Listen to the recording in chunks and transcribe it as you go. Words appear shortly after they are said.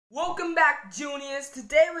Welcome back, juniors.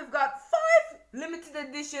 Today we've got 5 limited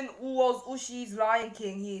edition Ooshies Lion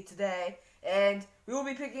King here today, and we will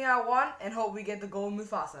be picking out one and hope we get the gold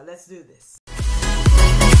Mufasa. Let's do this.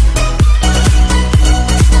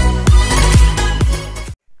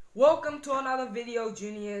 Welcome to another video,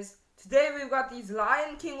 juniors. Today we've got these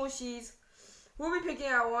Lion King Ooshies. We'll be picking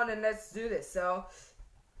out one and let's do this. So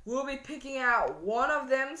we'll be picking out one of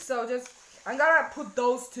them. So I'm gonna put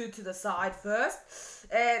those two to the side first.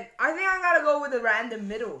 And I think I'm gonna go with a random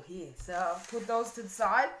middle here. So put those to the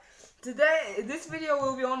side. Today, this video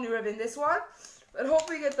will be only ripping this one. But hope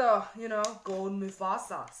we get the, gold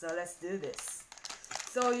Mufasa. So let's do this.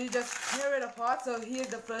 So you just tear it apart. So here's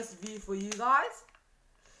the first view for you guys.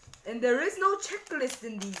 And there is no checklist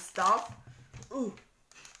in these stuff. Ooh.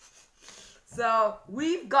 So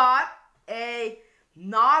we've got a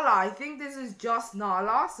Nala. I think this is just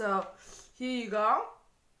Nala. So here you go.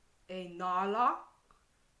 A Nala.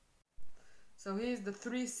 So here's the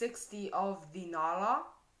 360 of the Nala.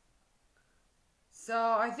 So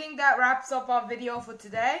I think that wraps up our video for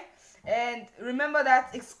today. And remember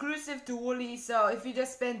that's exclusive to Woolly. So if you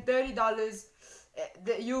just spend $30,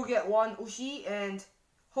 you'll get one Ooshie. And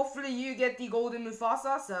hopefully you get the golden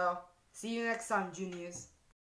Mufasa. So see you next time, juniors.